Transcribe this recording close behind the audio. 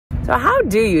So how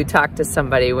do you talk to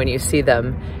somebody when you see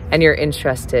them and you're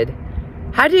interested?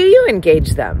 How do you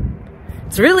engage them?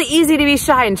 It's really easy to be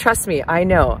shy, and trust me, I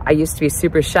know. I used to be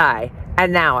super shy,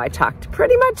 and now I talk to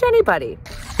pretty much anybody.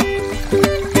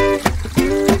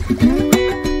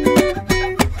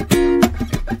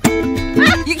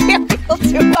 You can't feel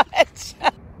too much.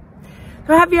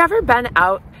 So have you ever been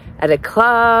out at a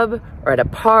club or at a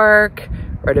park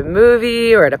or at a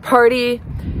movie or at a party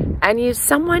and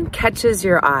someone catches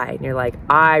your eye and you're like,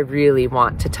 I really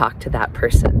want to talk to that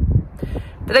person.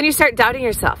 But then you start doubting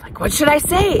yourself, like, what should I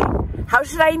say? How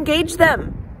should I engage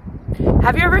them?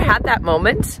 Have you ever had that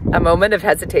moment, a moment of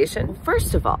hesitation?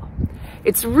 First of all,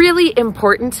 it's really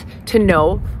important to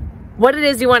know what it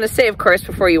is you want to say, of course,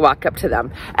 before you walk up to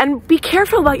them. And be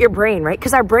careful about your brain, right?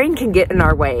 Because our brain can get in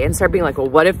our way and start being like, well,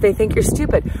 what if they think you're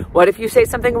stupid? What if you say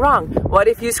something wrong? What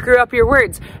if you screw up your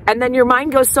words? And then your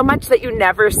mind goes so much that you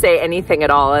never say anything at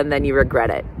all and then you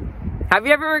regret it. Have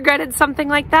you ever regretted something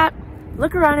like that?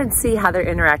 Look around and see how they're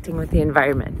interacting with the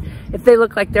environment. If they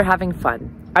look like they're having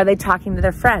fun, are they talking to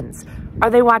their friends? Are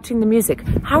they watching the music?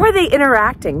 How are they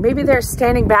interacting? Maybe they're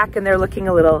standing back and they're looking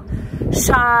a little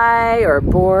shy or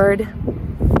bored.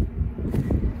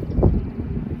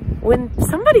 When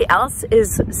somebody else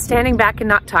is standing back and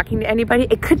not talking to anybody,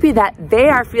 it could be that they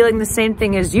are feeling the same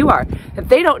thing as you are. That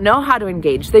they don't know how to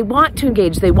engage. They want to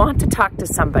engage. They want to talk to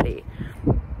somebody.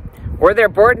 Or they're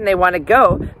bored and they want to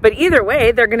go. But either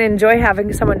way, they're going to enjoy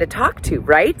having someone to talk to,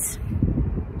 right?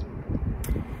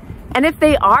 And if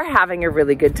they are having a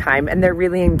really good time and they're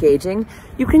really engaging,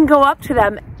 you can go up to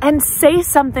them and say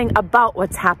something about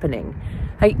what's happening.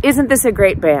 Like, isn't this a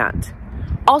great band?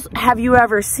 Also, have you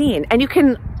ever seen? And you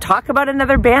can talk about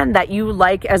another band that you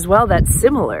like as well that's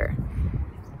similar.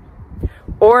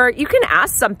 Or you can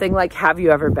ask something like, have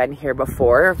you ever been here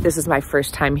before? If this is my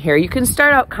first time here, you can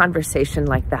start out conversation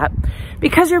like that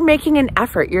because you're making an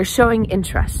effort, you're showing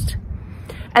interest.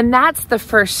 And that's the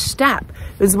first step,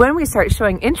 is when we start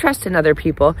showing interest in other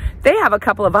people, they have a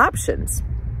couple of options.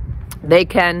 They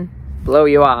can blow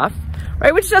you off,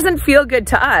 right? Which doesn't feel good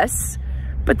to us,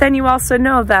 but then you also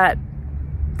know that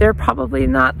they're probably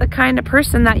not the kind of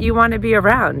person that you want to be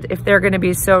around if they're going to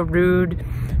be so rude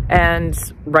and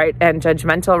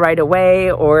judgmental right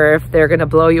away, or if they're going to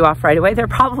blow you off right away. They're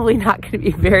probably not going to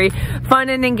be very fun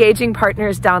and engaging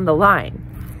partners down the line.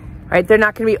 Right? They're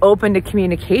not going to be open to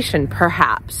communication,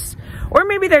 perhaps. Or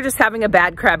maybe they're just having a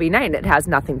bad, crabby night and it has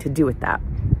nothing to do with that.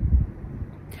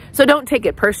 So don't take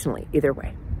it personally either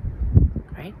way,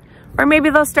 right? Or maybe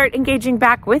they'll start engaging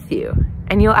back with you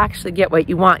and you'll actually get what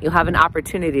you want. You'll have an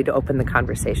opportunity to open the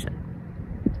conversation.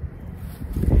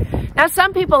 Now,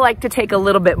 some people like to take a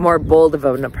little bit more bold of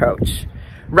an approach,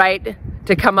 right?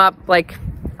 To come up, like,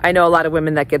 I know a lot of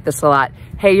women that get this a lot.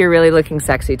 Hey, you're really looking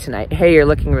sexy tonight. Hey, you're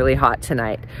looking really hot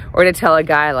tonight. Or to tell a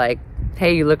guy like,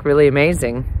 hey, you look really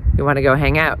amazing. You want to go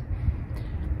hang out?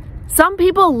 Some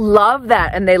people love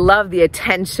that, and they love the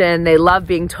attention. They love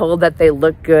being told that they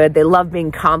look good. They love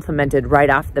being complimented right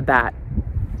off the bat.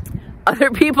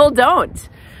 Other people don't.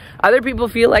 Other people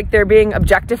feel like they're being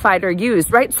objectified or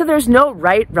used, right? So there's no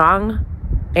right, wrong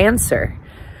answer.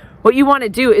 What you want to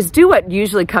do is do what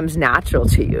usually comes natural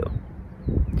to you.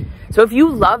 So if you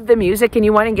love the music and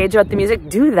you want to engage about the music,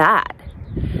 do that.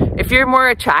 If you're more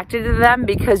attracted to them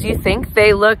because you think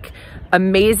they look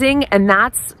amazing and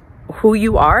that's who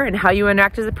you are and how you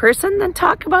interact as a person, then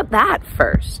talk about that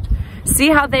first. See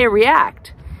how they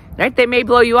react, right? They may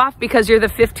blow you off because you're the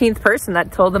 15th person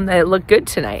that told them that it looked good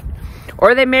tonight.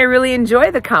 Or they may really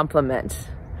enjoy the compliment.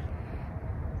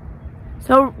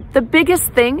 So the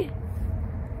biggest thing,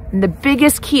 and the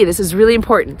biggest key, this is really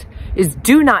important, is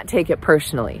do not take it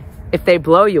personally. If they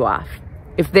blow you off,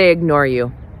 if they ignore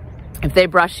you, if they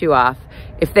brush you off,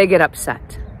 if they get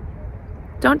upset,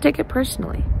 don't take it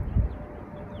personally.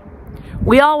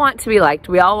 We all want to be liked.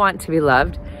 We all want to be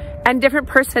loved. And different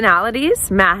personalities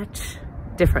match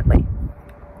differently,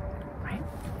 right?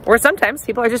 Or sometimes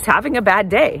people are just having a bad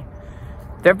day.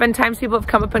 There have been times people have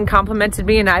come up and complimented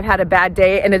me and I've had a bad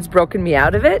day and it's broken me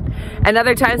out of it. And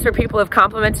other times where people have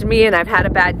complimented me and I've had a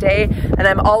bad day and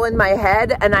I'm all in my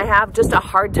head and I have just a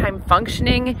hard time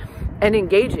functioning and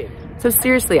engaging. So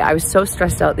seriously, I was so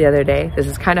stressed out the other day. This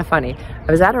is kind of funny.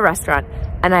 I was at a restaurant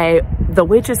and the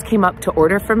waitress came up to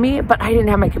order from me, but I didn't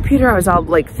have my computer. I was all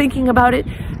like thinking about it.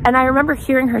 And I remember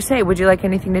hearing her say, would you like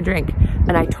anything to drink?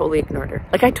 And I totally ignored her.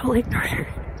 Like I totally ignored her.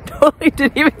 Totally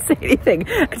didn't even say anything.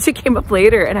 And she came up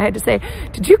later and I had to say,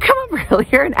 did you come up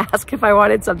earlier and ask if I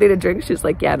wanted something to drink? She was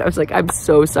like, yeah. And I was like, I'm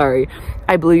so sorry.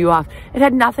 I blew you off. It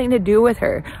had nothing to do with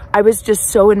her. I was just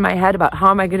so in my head about how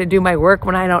am I going to do my work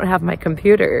when I don't have my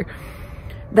computer.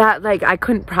 that like I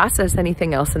couldn't process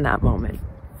anything else in that moment,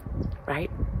 right?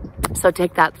 So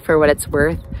take that for what it's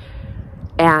worth.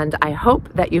 And I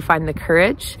hope that you find the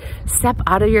courage, step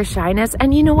out of your shyness,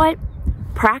 and you know what?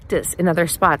 Practice in other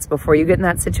spots before you get in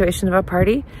that situation of a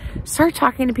party. Start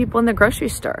talking to people in the grocery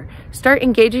store. Start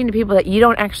engaging to people that you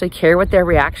don't actually care what their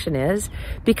reaction is,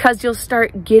 because you'll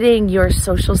start getting your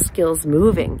social skills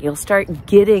moving. You'll start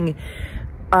getting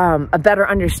a better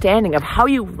understanding of how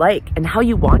you like and how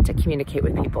you want to communicate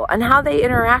with people and how they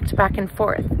interact back and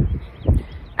forth.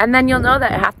 And then you'll know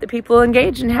that half the people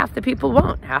engage and half the people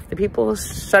won't. Half the people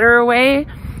shudder away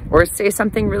or say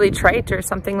something really trite or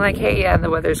something like, hey, yeah, the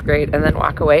weather's great, and then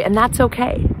walk away, and that's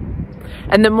okay.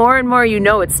 And the more and more you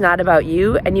know it's not about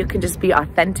you, and you can just be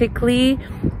authentically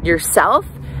yourself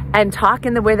and talk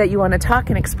in the way that you want to talk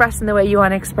and express in the way you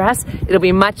want to express, it'll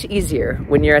be much easier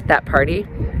when you're at that party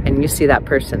and you see that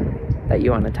person that you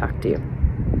want to talk to.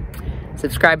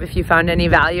 Subscribe if you found any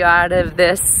value out of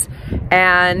this,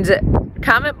 and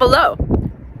comment below.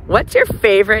 What's your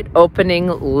favorite opening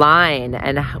line,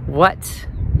 and what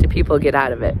do people get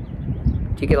out of it?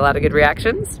 Do you get a lot of good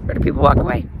reactions, or do people walk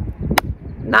away?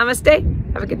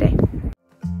 Namaste. Have a good day.